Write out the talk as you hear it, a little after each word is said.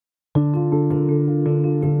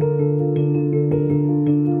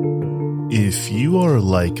you are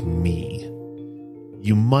like me,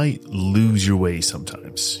 you might lose your way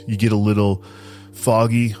sometimes. You get a little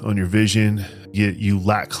foggy on your vision, you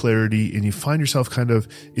lack clarity, and you find yourself kind of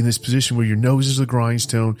in this position where your nose is a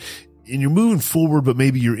grindstone and you're moving forward, but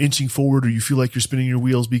maybe you're inching forward, or you feel like you're spinning your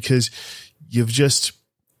wheels because you've just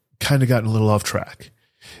kind of gotten a little off track.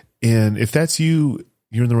 And if that's you,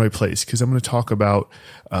 you're in the right place, because I'm going to talk about,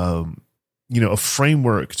 a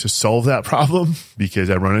framework to solve that problem, because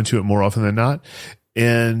I run into it more often than not.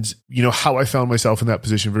 And, how I found myself in that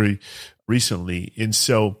position very recently. And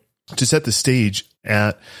so to set the stage,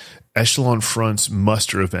 at Echelon Front's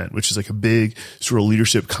muster event, which is like a big sort of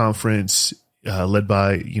leadership conference, led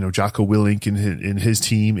by, Jocko Willink and his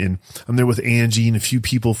team. And I'm there with Angie and a few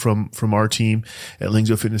people from our team at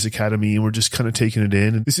Lingzo Fitness Academy. And we're just kind of taking it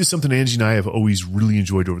in. And this is something Angie and I have always really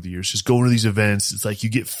enjoyed over the years, just going to these events. It's like you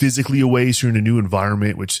get physically away, so you're in a new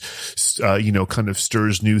environment, which, kind of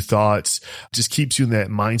stirs new thoughts, just keeps you in that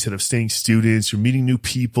mindset of staying students. You're meeting new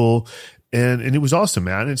people. And it was awesome,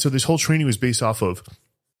 man. And so this whole training was based off of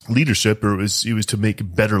leadership, or it was to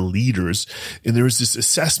make better leaders. And there was this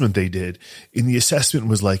assessment they did. And the assessment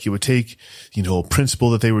was like, it would take, a principle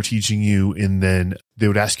that they were teaching you, and then they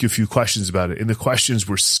would ask you a few questions about it. And the questions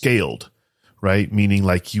were scaled, right? Meaning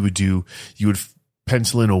like you would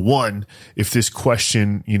pencil in a 1 if this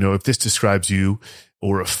question, if this describes you,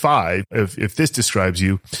 or a 5 if this describes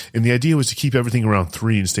you. And the idea was to keep everything around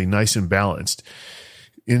 3 and stay nice and balanced.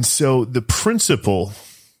 And so the principle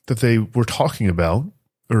that they were talking about,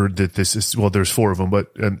 or that this is, well, there's 4 of them,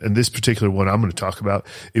 but and this particular one I'm going to talk about,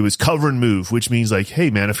 it was cover and move, which means like, hey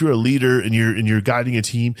man, if you're a leader and you're guiding a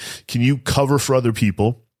team, can you cover for other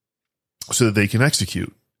people so that they can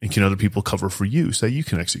execute? And can other people cover for you so that you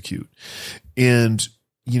can execute? And,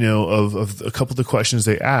 of a couple of the questions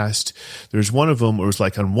they asked, there's one of them where it was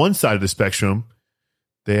like on one side of the spectrum,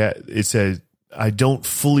 it said, I don't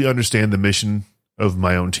fully understand the mission of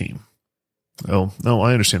my own team. Oh, no,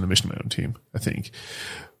 I understand the mission of my own team, I think.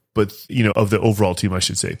 But, of the overall team, I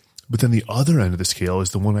should say. But then the other end of the scale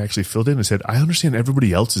is the one I actually filled in and said, I understand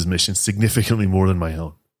everybody else's mission significantly more than my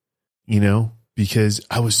own, because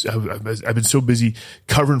I've been so busy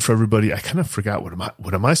covering for everybody. I kind of forgot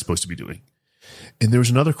what am I supposed to be doing? And there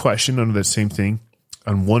was another question under that same thing.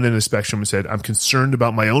 On one end of the spectrum, it said, I'm concerned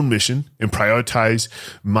about my own mission and prioritize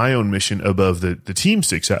my own mission above the team's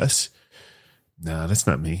success. No, that's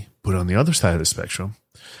not me. But on the other side of the spectrum,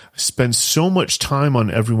 I spend so much time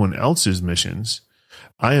on everyone else's missions,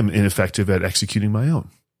 I am ineffective at executing my own.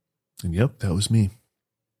 And yep, that was me.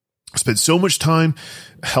 I spent so much time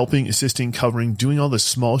helping, assisting, covering, doing all this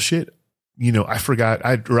small shit. I forgot,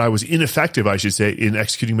 I was ineffective, I should say, in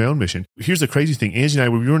executing my own mission. Here's the crazy thing. Angie and I,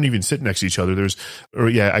 we weren't even sitting next to each other.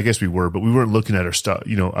 I guess we were, but we weren't looking at her stuff.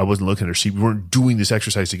 I wasn't looking at her sheet. We weren't doing this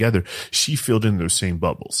exercise together. She filled in those same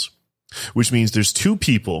bubbles, which means there's 2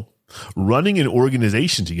 people running an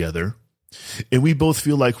organization together, and we both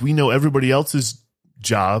feel like we know everybody else's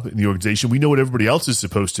job in the organization. We know what everybody else is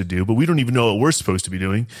supposed to do, but we don't even know what we're supposed to be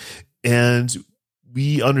doing. And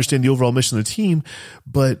we understand the overall mission of the team,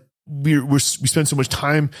 but we spend so much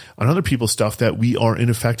time on other people's stuff that we are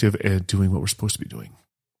ineffective at doing what we're supposed to be doing.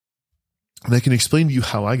 And I can explain to you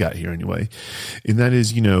how I got here anyway. And that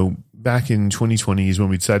is, back in 2020 is when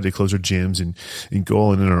we decided to close our gyms and go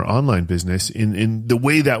all in our online business. And the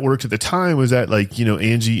way that worked at the time was that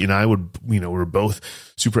Angie and I we were both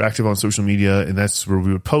super active on social media, and that's where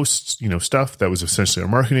we would post, stuff that was essentially our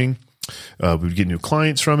marketing. We would get new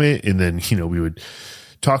clients from it. And then, we would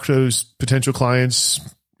talk to those potential clients,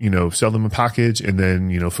 sell them a package, and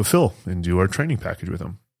then, fulfill and do our training package with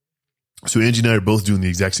them. So Angie and I are both doing the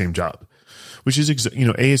exact same job, which is,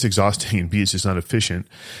 A, it's exhausting, and B, it's just not efficient.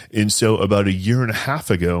 And so about a year and a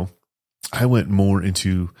half ago, I went more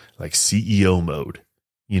into like CEO mode,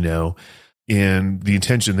 and the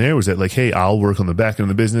intention there was that like, hey, I'll work on the back end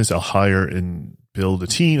of the business. I'll hire and build a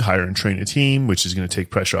team, hire and train a team, which is going to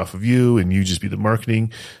take pressure off of you, and you just be the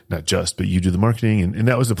marketing, not just, but you do the marketing. And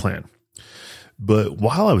that was the plan. But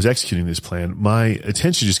while I was executing this plan, my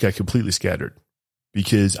attention just got completely scattered.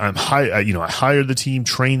 Because I hired the team,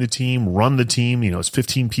 trained the team, run the team. It's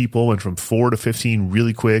 15 people, went from 4 to 15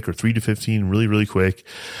 really quick, or 3 to 15 really, really quick.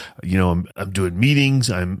 I'm doing meetings.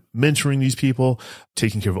 I'm mentoring these people,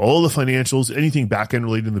 taking care of all the financials, anything back end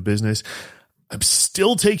related in the business. I'm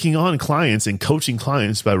still taking on clients and coaching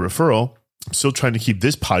clients by referral. I'm still trying to keep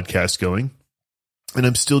this podcast going. And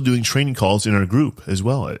I'm still doing training calls in our group as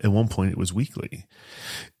well. At one point, it was weekly.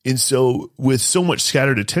 And so with so much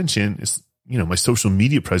scattered attention, it's, my social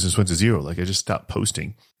media presence went to zero. Like I just stopped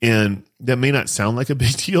posting. And that may not sound like a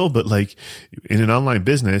big deal, but like in an online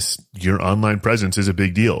business, your online presence is a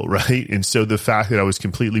big deal, right? And so the fact that I was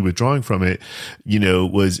completely withdrawing from it,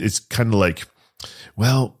 it's kind of like,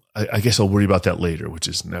 well, I guess I'll worry about that later, which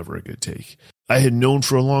is never a good take. I had known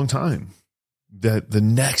for a long time that the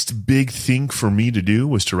next big thing for me to do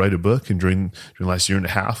was to write a book. And during the last year and a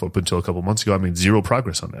half, up until a couple of months ago, I made zero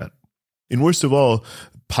progress on that. And worst of all,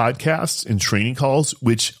 podcasts and training calls,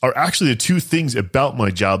 which are actually the two things about my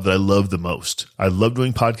job that I love the most. I love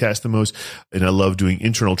doing podcasts the most, and I love doing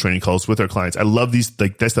internal training calls with our clients. I love these.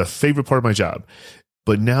 Like that's the favorite part of my job.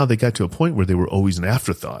 But now they got to a point where they were always an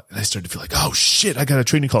afterthought. And I started to feel like, oh shit, I got a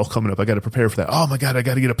training call coming up. I got to prepare for that. Oh my God, I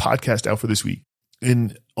got to get a podcast out for this week.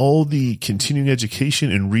 And all the continuing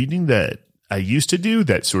education and reading that I used to do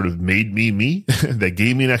that sort of made me, that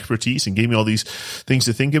gave me an expertise and gave me all these things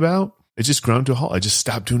to think about, it just ground to a halt. I just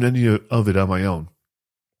stopped doing any of it on my own.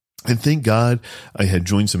 And thank God I had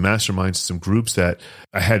joined some masterminds, some groups that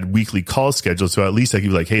I had weekly calls scheduled. So at least I could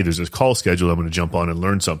be like, hey, there's a call scheduled. I'm going to jump on and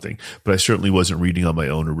learn something. But I certainly wasn't reading on my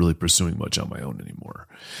own or really pursuing much on my own anymore.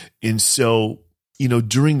 And so,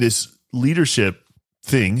 during this leadership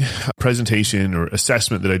presentation or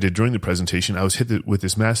assessment that I did during the presentation, I was hit with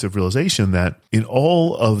this massive realization that in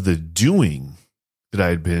all of the doing that I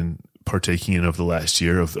had been partaking in over the last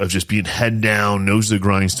year of just being head down, nose to the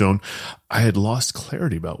grindstone, I had lost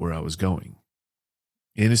clarity about where I was going.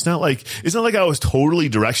 And it's not like I was totally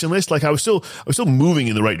directionless. Like I was still moving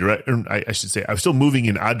in the right direction. I should say I was still moving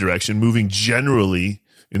in odd direction, moving generally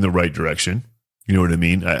in the right direction. You know what I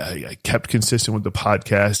mean? I kept consistent with the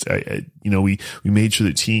podcast. We made sure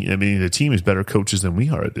the team is better coaches than we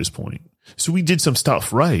are at this point. So we did some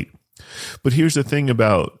stuff right. But here's the thing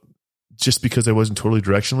about just because I wasn't totally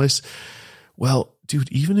directionless. Well,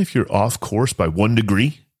 dude, even if you're off course by 1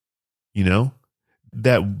 degree,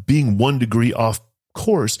 that being 1 degree off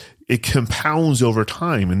course, it compounds over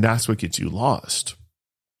time, and that's what gets you lost.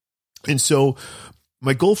 And so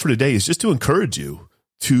my goal for today is just to encourage you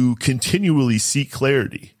to continually seek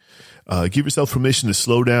clarity. Give yourself permission to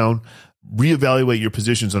slow down, reevaluate your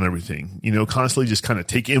positions on everything, constantly just kind of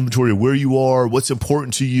take inventory of where you are, what's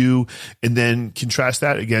important to you, and then contrast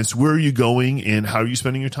that against where are you going and how are you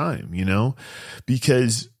spending your time,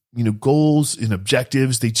 because, goals and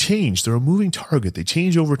objectives, they change. They're a moving target. They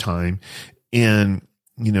change over time. And,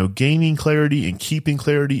 gaining clarity and keeping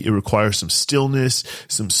clarity, it requires some stillness,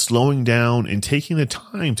 some slowing down, and taking the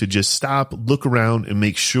time to just stop, look around, and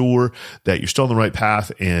make sure that you're still on the right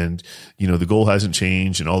path and, the goal hasn't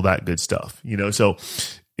changed and all that good stuff. So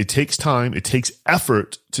it takes time, it takes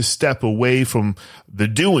effort to step away from the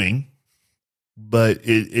doing, but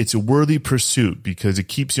it's a worthy pursuit because it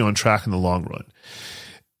keeps you on track in the long run.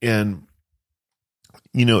 And,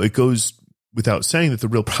 it goes without saying that the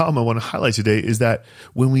real problem I want to highlight today is that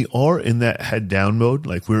when we are in that head down mode,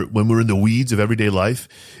 like when we're in the weeds of everyday life,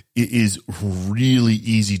 it is really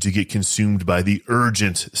easy to get consumed by the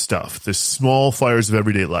urgent stuff, the small fires of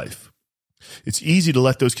everyday life. It's easy to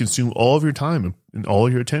let those consume all of your time and all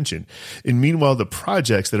of your attention. And meanwhile, the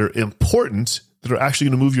projects that are important, that are actually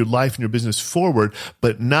going to move your life and your business forward,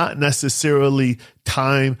 but not necessarily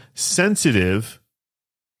time sensitive,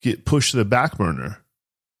 get pushed to the back burner.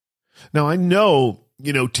 Now, I know,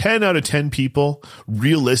 10 out of 10 people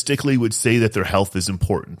realistically would say that their health is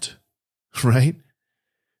important, right?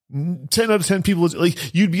 10 out of 10 people,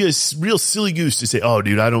 like you'd be a real silly goose to say, oh,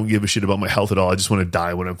 dude, I don't give a shit about my health at all. I just want to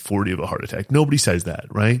die when I'm 40 of a heart attack. Nobody says that,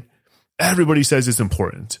 right? Everybody says it's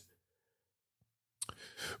important.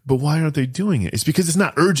 But why aren't they doing it? It's because it's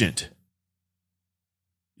not urgent.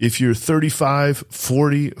 If you're 35,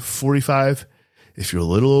 40, 45, if you're a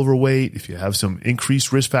little overweight, if you have some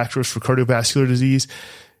increased risk factors for cardiovascular disease,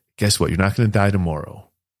 guess what? You're not going to die tomorrow.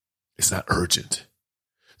 It's not urgent.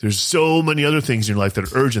 There's so many other things in your life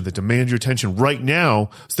that are urgent, that demand your attention right now.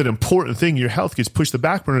 It's that important thing. Your health gets pushed to the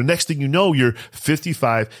back burner. Next thing you know, you're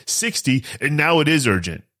 55, 60, and now it is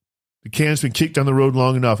urgent. The can's been kicked down the road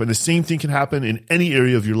long enough. And the same thing can happen in any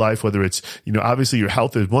area of your life, whether it's, obviously your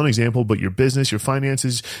health is one example, but your business, your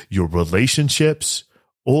finances, your relationships,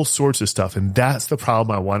 all sorts of stuff. And that's the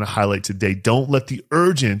problem I want to highlight today. Don't let the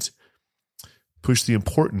urgent push the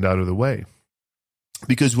important out of the way.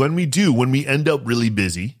 Because when we end up really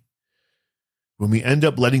busy, when we end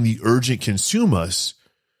up letting the urgent consume us,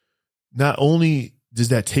 not only does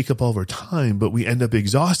that take up all of our time, but we end up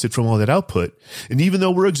exhausted from all that output. And even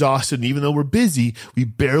though we're exhausted and even though we're busy, we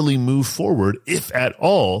barely move forward, if at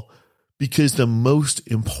all, because the most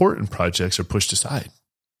important projects are pushed aside.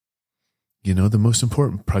 The most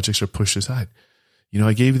important projects are pushed aside.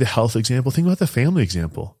 I gave you the health example. Think about the family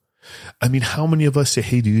example. I mean, how many of us say,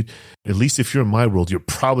 hey, dude, at least if you're in my world, you're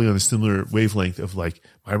probably on a similar wavelength of like,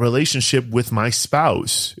 my relationship with my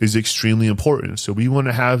spouse is extremely important. So we want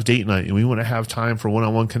to have date night and we want to have time for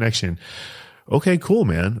one-on-one connection. Okay, cool,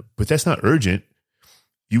 man. But that's not urgent.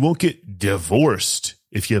 You won't get divorced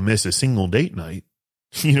if you miss a single date night.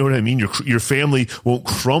 You know what I mean? Your family won't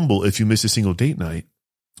crumble if you miss a single date night.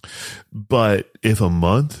 But if a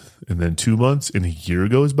month and then 2 months and a year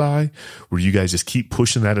goes by where you guys just keep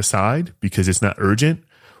pushing that aside because it's not urgent,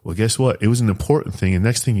 well, guess what? It was an important thing. And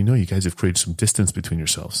next thing you know, you guys have created some distance between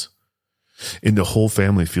yourselves. And the whole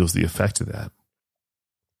family feels the effect of that.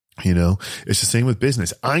 You know, it's the same with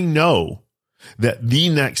business. I know that the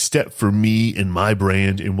next step for me and my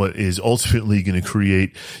brand and what is ultimately going to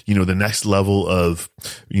create, you know, the next level of,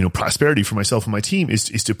 you know, prosperity for myself and my team is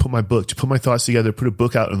to put my thoughts together, put a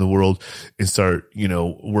book out in the world and start, you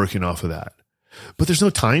know, working off of that. But there's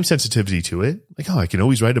no time sensitivity to it. Like, oh, I can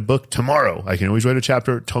always write a book tomorrow. I can always write a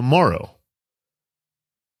chapter tomorrow.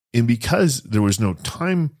 And because there was no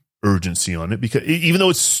time urgency on it, because even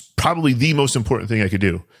though it's probably the most important thing I could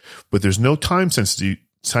do, but there's no time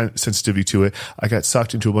sensitivity to it, I got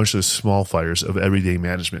sucked into a bunch of the small fires of everyday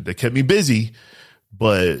management that kept me busy,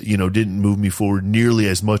 but, you know, didn't move me forward nearly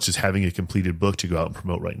as much as having a completed book to go out and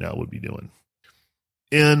promote right now would be doing.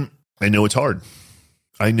 And I know it's hard.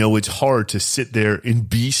 I know it's hard to sit there and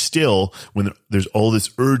be still when there's all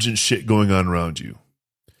this urgent shit going on around you.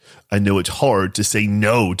 I know it's hard to say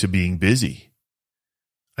no to being busy.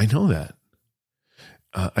 I know that.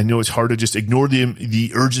 I know it's hard to just ignore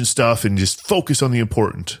the urgent stuff and just focus on the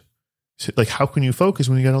important. Like, how can you focus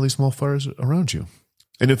when you got all these small fires around you?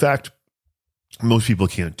 And in fact, most people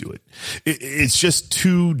can't do it. It's just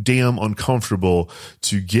too damn uncomfortable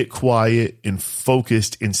to get quiet and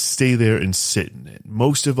focused and stay there and sit in it.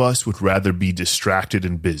 Most of us would rather be distracted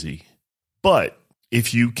and busy. But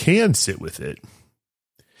if you can sit with it,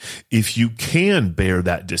 if you can bear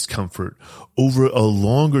that discomfort over a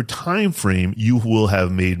longer time frame, you will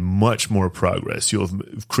have made much more progress. You'll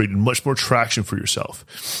have created much more traction for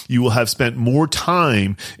yourself. You will have spent more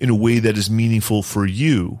time in a way that is meaningful for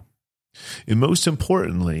you. And most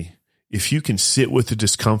importantly, if you can sit with the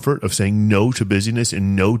discomfort of saying no to busyness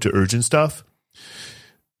and no to urgent stuff,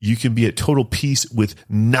 you can be at total peace with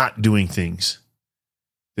not doing things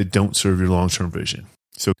that don't serve your long-term vision.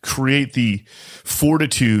 So create the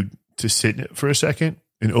fortitude to sit in it for a second.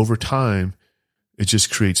 And over time, it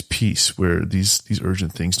just creates peace where these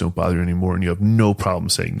urgent things don't bother you anymore. And you have no problem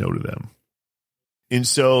saying no to them. And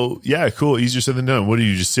so, yeah, cool. Easier said than done. What do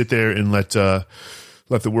you just sit there and let the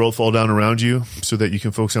world fall down around you so that you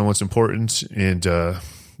can focus on what's important and,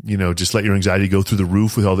 you know, just let your anxiety go through the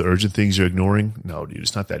roof with all the urgent things you're ignoring? No, dude,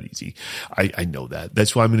 it's not that easy. I know that.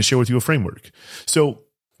 That's why I'm going to share with you a framework. So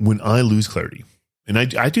when I lose clarity, and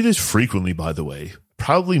I do this frequently, by the way,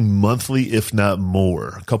 probably monthly, if not more,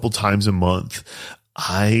 a couple times a month,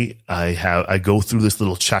 I go through this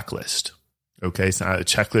little checklist. Okay. It's not a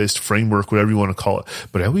checklist, framework, whatever you want to call it,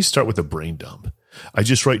 but I always start with a brain dump. I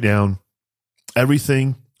just write down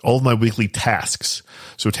everything, all of my weekly tasks.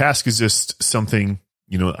 So task is just something,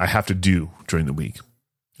 you know, I have to do during the week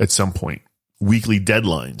at some point. Weekly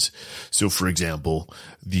deadlines. So for example,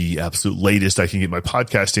 the absolute latest I can get my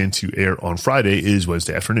podcast in to air on Friday is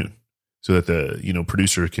Wednesday afternoon so that the, you know,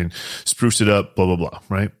 producer can spruce it up, blah, blah, blah,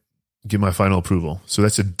 right? Give my final approval. So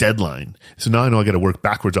that's a deadline. So now I know I got to work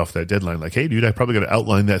backwards off that deadline. Like, hey, dude, I probably got to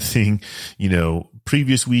outline that thing, you know,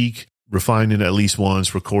 previous week, refine it at least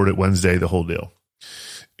once, record it Wednesday, the whole deal.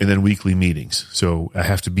 And then weekly meetings. So I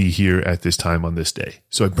have to be here at this time on this day.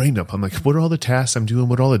 So I brain dump. I'm like, what are all the tasks I'm doing?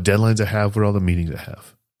 What are all the deadlines I have? What are all the meetings I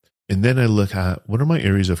have? And then I look at what are my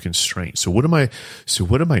areas of constraint? So what am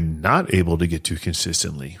I not able to get to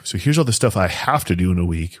consistently? So here's all the stuff I have to do in a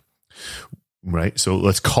week, right? So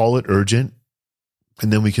let's call it urgent.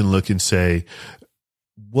 And then we can look and say,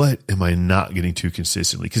 what am I not getting to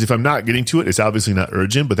consistently? Because if I'm not getting to it, it's obviously not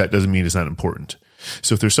urgent, but that doesn't mean it's not important.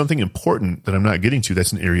 So if there's something important that I'm not getting to,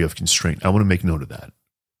 that's an area of constraint. I want to make note of that.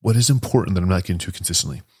 What is important that I'm not getting to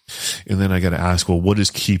consistently? And then I got to ask, well, what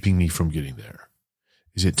is keeping me from getting there?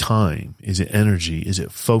 Is it time? Is it energy? Is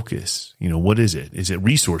it focus? You know, what is it? Is it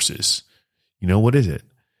resources? You know, what is it?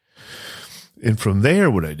 And from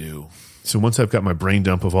there, what I do, so once I've got my brain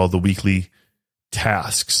dump of all the weekly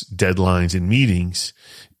tasks, deadlines, and meetings,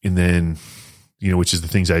 and then, you know, which is the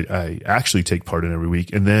things I actually take part in every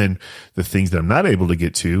week. And then the things that I'm not able to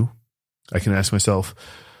get to, I can ask myself,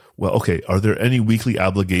 well, okay, are there any weekly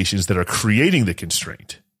obligations that are creating the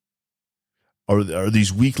constraint? Are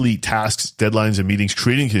these weekly tasks, deadlines, and meetings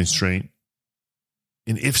creating constraint?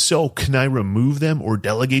 And if so, can I remove them or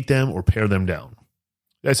delegate them or pare them down?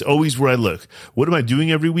 That's always where I look. What am I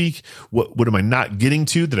doing every week? What am I not getting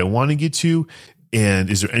to that I want to get to? And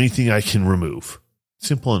is there anything I can remove?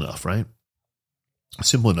 Simple enough, right?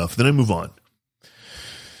 Simple enough. Then I move on.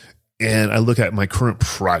 And I look at my current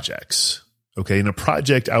projects. Okay. And a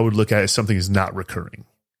project I would look at as something is not recurring.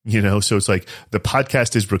 So it's like the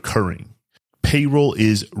podcast is recurring. Payroll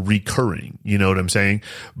is recurring. You know what I'm saying?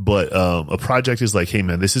 But a project is like, hey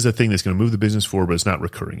man, this is a thing that's going to move the business forward, but it's not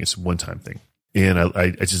recurring. It's a one-time thing. And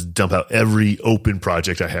I just dump out every open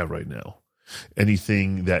project I have right now.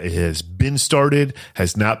 Anything that has been started,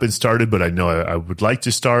 has not been started, but I know I would like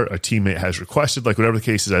to start, a teammate has requested, like whatever the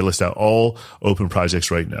case is, I list out all open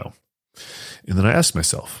projects right now. And then I ask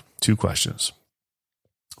myself 2 questions.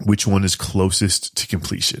 Which one is closest to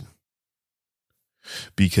completion?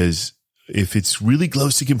 Because if it's really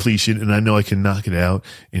close to completion and I know I can knock it out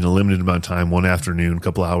in a limited amount of time, one afternoon, a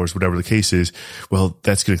couple hours, whatever the case is, well,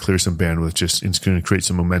 that's going to clear some bandwidth. It's going to create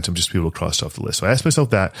some momentum just to be able to cross off the list. So I ask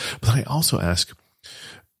myself that, but then I also ask,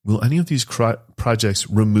 will any of these projects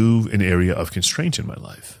remove an area of constraint in my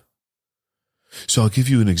life? So I'll give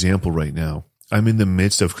you an example right now. I'm in the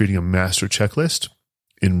midst of creating a master checklist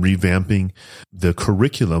and revamping the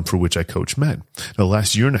curriculum for which I coach men. Now, the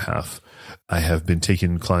last year and a half, I have been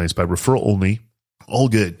taking clients by referral only. All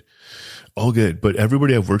good. But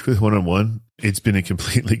everybody I've worked with one-on-one, it's been a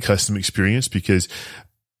completely custom experience because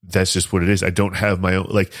that's just what it is. I don't have my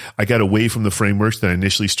own, I got away from the frameworks that I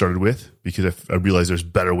initially started with because I realized there's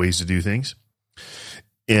better ways to do things.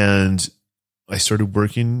 And I started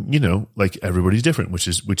working, like everybody's different, which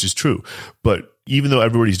is true. But even though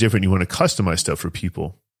everybody's different, you want to customize stuff for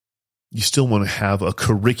people. You still want to have a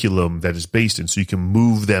curriculum that is based in so you can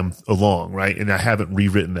move them along, right? And I haven't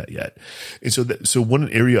rewritten that yet. And so one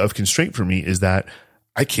area of constraint for me is that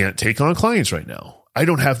I can't take on clients right now. I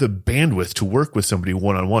don't have the bandwidth to work with somebody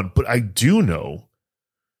one-on-one, but I do know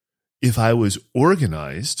if I was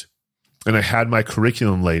organized and I had my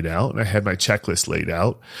curriculum laid out and I had my checklist laid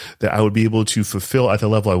out, that I would be able to fulfill at the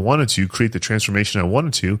level I wanted to, create the transformation I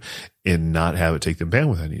wanted to, and not have it take the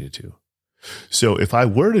bandwidth I needed to. So if I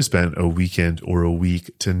were to spend a weekend or a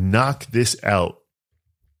week to knock this out,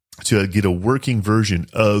 to get a working version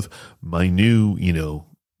of my new,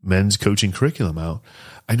 men's coaching curriculum out,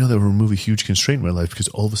 I know that will remove a huge constraint in my life because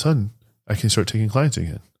all of a sudden I can start taking clients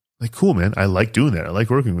again. Like, cool, man. I like doing that. I like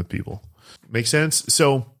working with people. Make sense?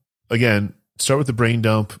 So again, start with the brain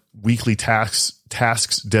dump, weekly tasks,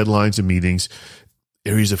 deadlines, and meetings,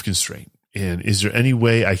 areas of constraint. And is there any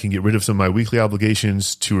way I can get rid of some of my weekly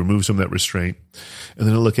obligations to remove some of that restraint? And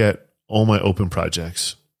then I look at all my open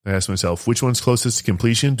projects. I ask myself, which one's closest to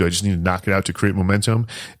completion? Do I just need to knock it out to create momentum?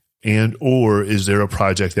 And, or is there a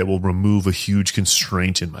project that will remove a huge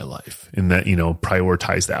constraint in my life and that,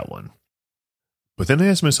 prioritize that one? But then I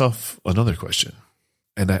ask myself another question,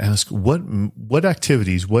 and I ask, what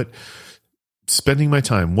activities, what spending my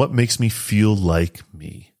time, what makes me feel like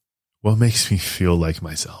me? What makes me feel like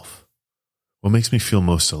myself? What makes me feel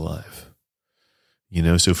most alive?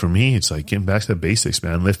 So for me, it's like getting back to the basics,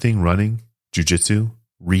 man. Lifting, running, jujitsu,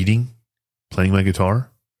 reading, playing my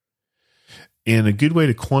guitar. And a good way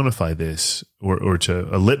to quantify this, or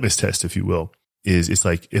to a litmus test, if you will, is it's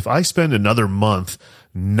like, if I spend another month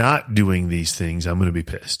not doing these things, I'm going to be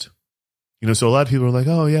pissed. So a lot of people are like,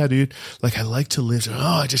 oh yeah, dude, I like to lift. Oh,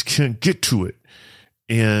 I just can't get to it.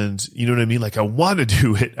 And you know what I mean? I want to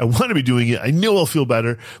do it. I want to be doing it. I know I'll feel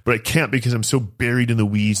better, but I can't because I'm so buried in the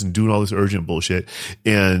weeds and doing all this urgent bullshit.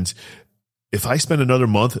 And if I spend another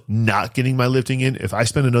month not getting my lifting in, if I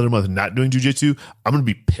spend another month not doing jujitsu, I'm going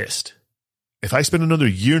to be pissed. If I spend another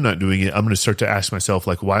year not doing it, I'm going to start to ask myself,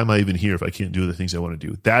 why am I even here if I can't do the things I want to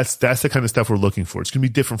do? That's the kind of stuff we're looking for. It's going to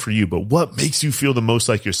be different for you, but what makes you feel the most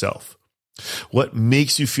like yourself? What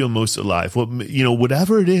makes you feel most alive?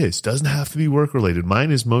 Whatever it is, doesn't have to be work related. Mine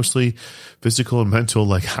is mostly physical and mental,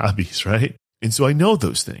 hobbies, right? And so I know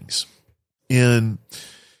those things. And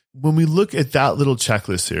when we look at that little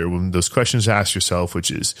checklist here, when those questions ask yourself,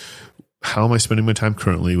 which is, how am I spending my time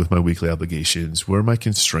currently with my weekly obligations? Where are my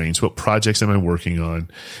constraints? What projects am I working on?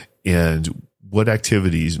 And what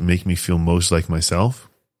activities make me feel most like myself?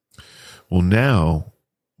 Well, now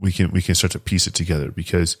we can start to piece it together,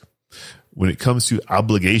 because when it comes to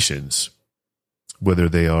obligations, whether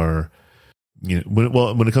they are,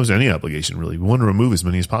 when it comes to any obligation, really, we want to remove as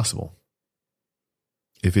many as possible.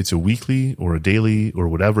 If it's a weekly or a daily or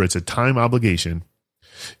whatever, it's a time obligation,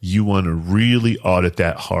 you want to really audit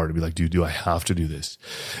that hard and be like, dude, do I have to do this?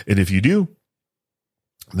 And if you do,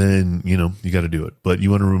 then, you got to do it, but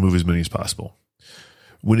you want to remove as many as possible.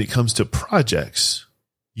 When it comes to projects,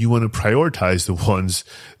 you want to prioritize the ones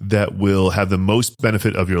that will have the most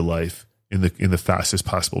benefit of your life in the fastest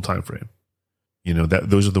possible time frame. You know, that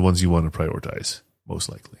those are the ones you want to prioritize, most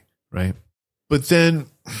likely, right? But then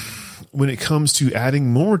when it comes to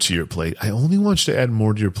adding more to your plate, I only want you to add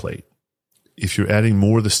more to your plate if you're adding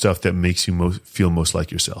more of the stuff that makes you feel most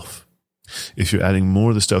like yourself. If you're adding more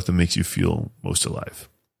of the stuff that makes you feel most alive.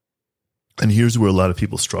 And here's where a lot of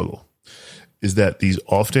people struggle, is that these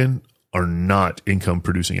often are not income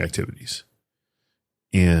producing activities.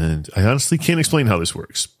 And I honestly can't explain how this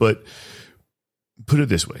works, but put it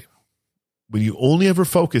this way. When you only ever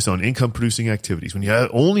focus on income producing activities, when you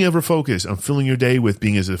only ever focus on filling your day with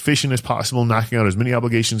being as efficient as possible, knocking out as many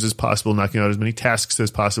obligations as possible, knocking out as many tasks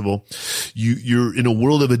as possible, you're in a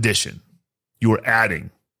world of addition. You are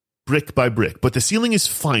adding brick by brick, but the ceiling is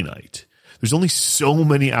finite. There's only so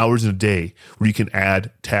many hours in a day where you can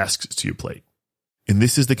add tasks to your plate. And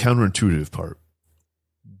this is the counterintuitive part.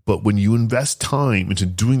 But when you invest time into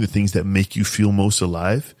doing the things that make you feel most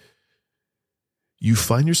alive, you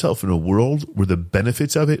find yourself in a world where the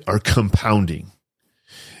benefits of it are compounding.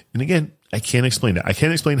 And again, I can't explain that. I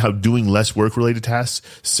can't explain how doing less work-related tasks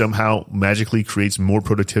somehow magically creates more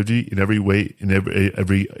productivity in every way, in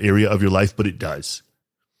every area of your life, but it does.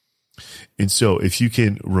 And so if you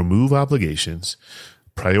can remove obligations,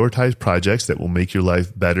 prioritize projects that will make your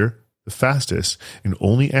life better the fastest, and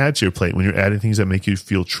only add to your plate when you're adding things that make you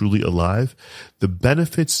feel truly alive, the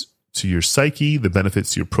benefits to your psyche, the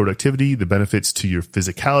benefits to your productivity, the benefits to your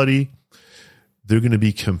physicality, they're going to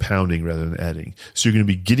be compounding rather than adding. So you're going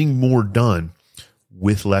to be getting more done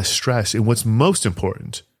with less stress. And what's most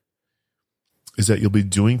important is that you'll be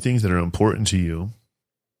doing things that are important to you.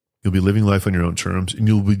 You'll be living life on your own terms, and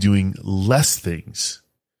you'll be doing less things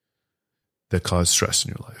that cause stress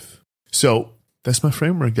in your life. So that's my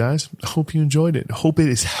framework, guys. I hope you enjoyed it. I hope it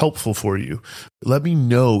is helpful for you. Let me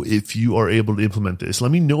know if you are able to implement this. Let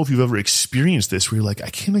me know if you've ever experienced this where you're like, I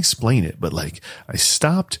can't explain it, but like I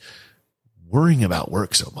stopped worrying about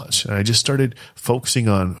work so much. And I just started focusing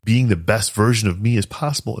on being the best version of me as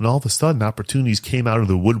possible. And all of a sudden opportunities came out of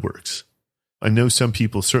the woodworks. I know some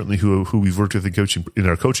people certainly who we've worked with in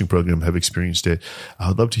our coaching program have experienced it. I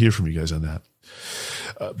would love to hear from you guys on that.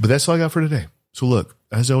 But that's all I got for today. So look,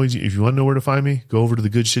 as always, if you want to know where to find me, go over to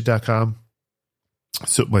thegoodshit.com.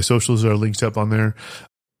 So my socials are linked up on there.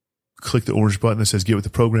 Click the orange button that says get with the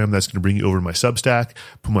program. That's going to bring you over to my Substack.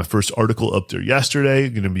 Put my first article up there yesterday.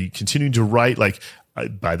 Going to be continuing to write.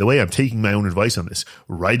 By the way, I'm taking my own advice on this.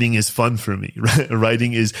 Writing is fun for me.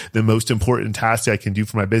 Writing is the most important task I can do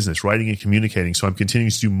for my business, writing and communicating. So I'm continuing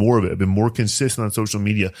to do more of it. I've been more consistent on social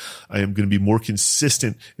media. I am going to be more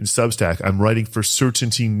consistent in Substack. I'm writing for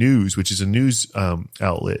Certainty News, which is a news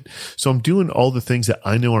outlet. So I'm doing all the things that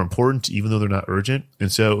I know are important, even though they're not urgent. And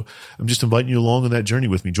so I'm just inviting you along on that journey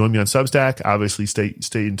with me. Join me on Substack. Obviously, stay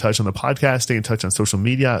in touch on the podcast. Stay in touch on social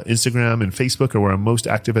media. Instagram and Facebook are where I'm most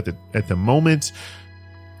active at the moment.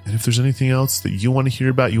 And if there's anything else that you want to hear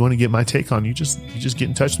about, you want to get my take on, you just get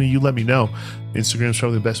in touch with me. You let me know. Instagram's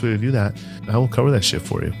probably the best way to do that. I will cover that shit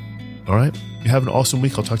for you. All right. You have an awesome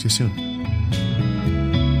week. I'll talk to you soon.